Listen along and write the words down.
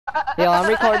Yo, I'm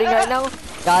recording right now.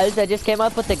 Guys, I just came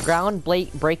up with the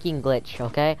breaking glitch,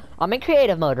 okay? I'm in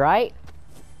creative mode, right?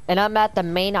 And I'm at the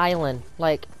main island.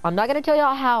 Like, I'm not gonna tell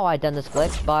y'all how I done this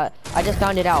glitch, but I just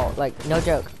found it out. Like, no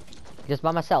joke. Just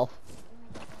by myself.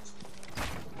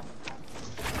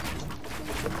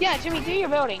 Yeah, Jimmy, do your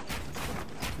building.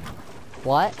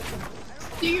 What?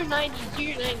 Do your 90s, do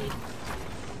your 90s.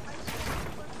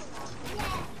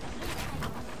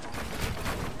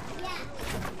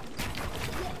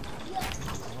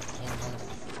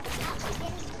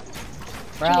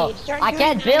 Bro, I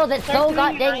can't build, it's so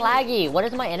goddamn 90s. laggy. What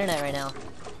is my internet right now?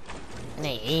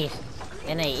 NA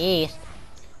East.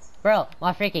 Bro,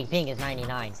 my freaking ping is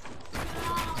 99.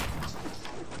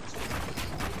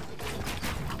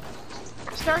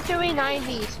 Start doing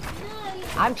 90s.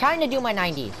 I'm trying to do my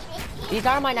 90s. These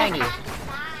are my 90s.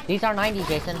 These are 90s,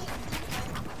 Jason.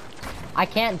 I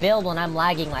can't build when I'm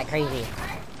lagging like crazy.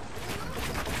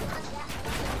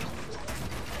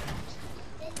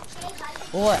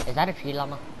 What? Is that a tree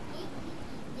llama?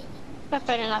 That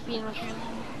better not be in my tree.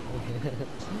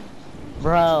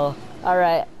 Bro,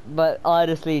 alright, but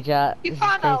honestly, chat. You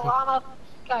found a llama.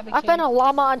 I found a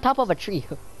llama on top of a tree.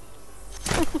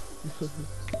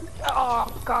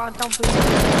 Oh god, don't believe it.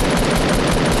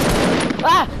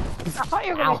 Ah! I thought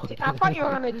you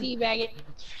were gonna teabag it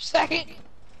for a second.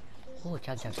 Oh,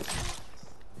 chug.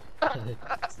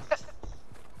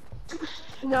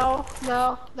 No,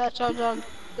 that chug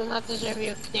does not deserve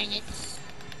you. Dang it.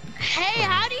 Hey,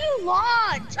 how do you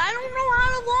launch? I don't know how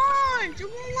to launch. It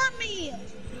won't let me.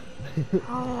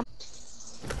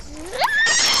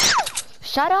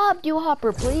 Shut up, you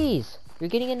hopper, please. You're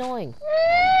getting annoying.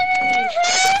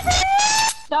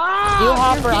 Stop! Dew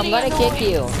Hopper, I'm gonna kick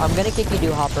you. I'm gonna kick you,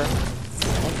 Dew Hopper.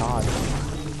 Thank God.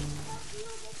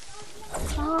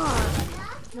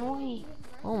 Stop. Annoying.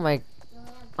 Oh my.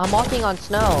 I'm walking on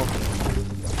snow.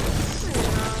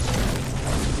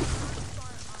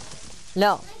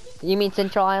 No. You mean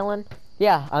Central Island?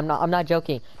 Yeah, I'm not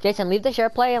joking. Jason, leave the share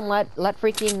play and let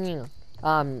freaking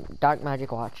Dark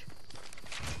Magic watch.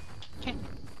 Okay.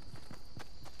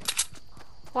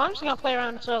 Well, I'm just gonna play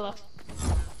around solo.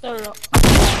 Solo.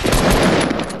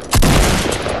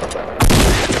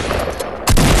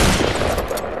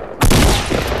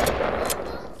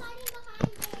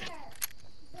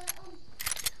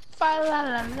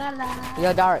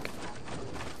 Yo, Dark.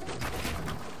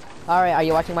 Alright, are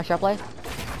you watching my share play?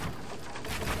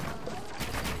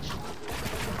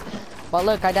 But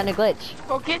look, I done a glitch.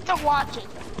 Well, get to watch it.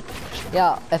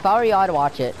 Yeah, if I were you, I'd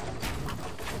watch it.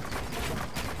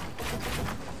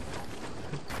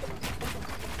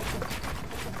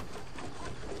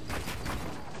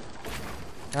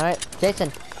 Alright,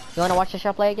 Jason, you wanna watch the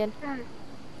share play again?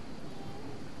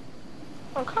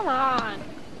 Oh, come on.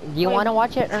 Do you wanna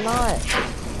watch it or not?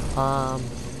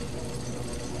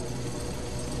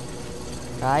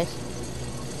 Guys?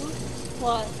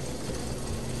 What?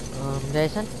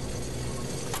 Jason?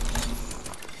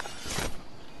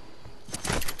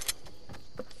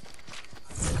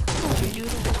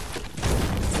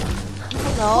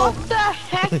 No. What the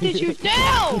heck did you do?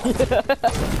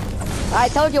 I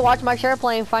told you watch my share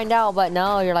play and find out, but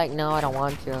no, you're like, no, I don't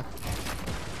want to.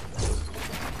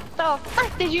 The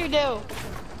frick did you do?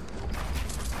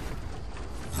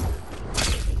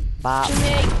 Bop.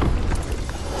 Jimmy.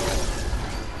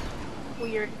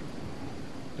 Weird.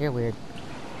 You're weird.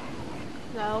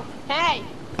 No. Hey!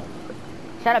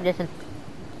 Shut up, Jason.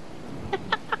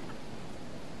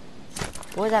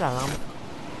 What was that, a llama?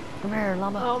 Come here,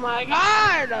 llama. Oh my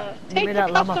god! Take the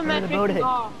that llama custom from the boat.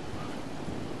 off.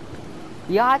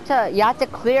 You have to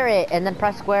clear it and then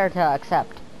press square to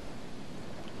accept.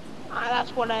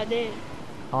 That's what I did.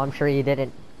 Oh, I'm sure you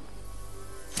didn't.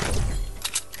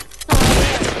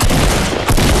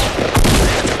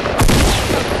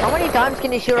 How many times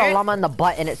can you shoot a llama in the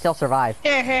butt and it still survive?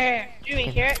 Here. Jimmy,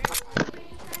 hear it?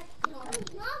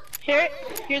 Hear it?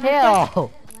 Here's the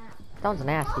Hell! Sounds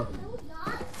nasty.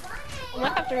 I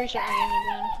might have to restart my game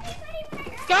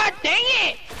again. God dang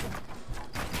it!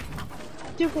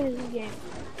 Stupid is the game.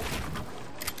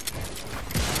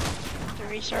 To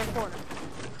restart Fortnite.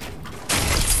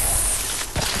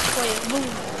 Wait, boom.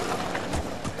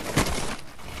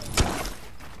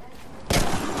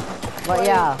 But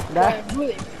yeah,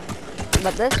 Wait.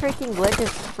 but this freaking glitch is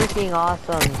freaking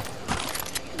awesome.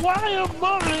 Why are you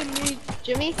bothering me,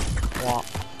 Jimmy? What?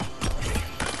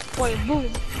 Wait, boom.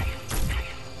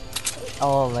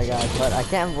 Oh my god, but I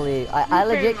can't believe, I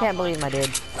legit can't believe I did.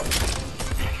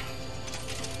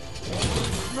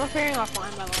 No fearing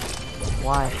offline, by the way.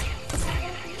 Why?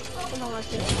 I don't want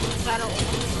to. I don't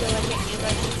feel like getting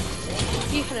invite.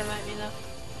 You can invite me though.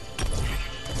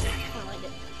 I don't like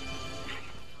it.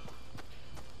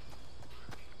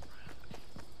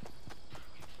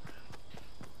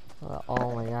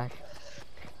 Oh my gosh.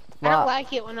 I don't Well,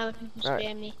 like it when other people Alright.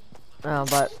 spam me.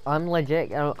 But I'm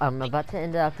legit. I'm about to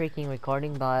end that freaking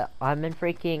recording, but I'm in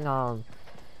freaking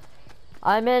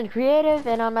I'm in creative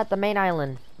and I'm at the main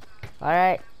island. All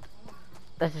right,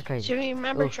 this is crazy. Should we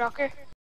remember Oof. Trucker?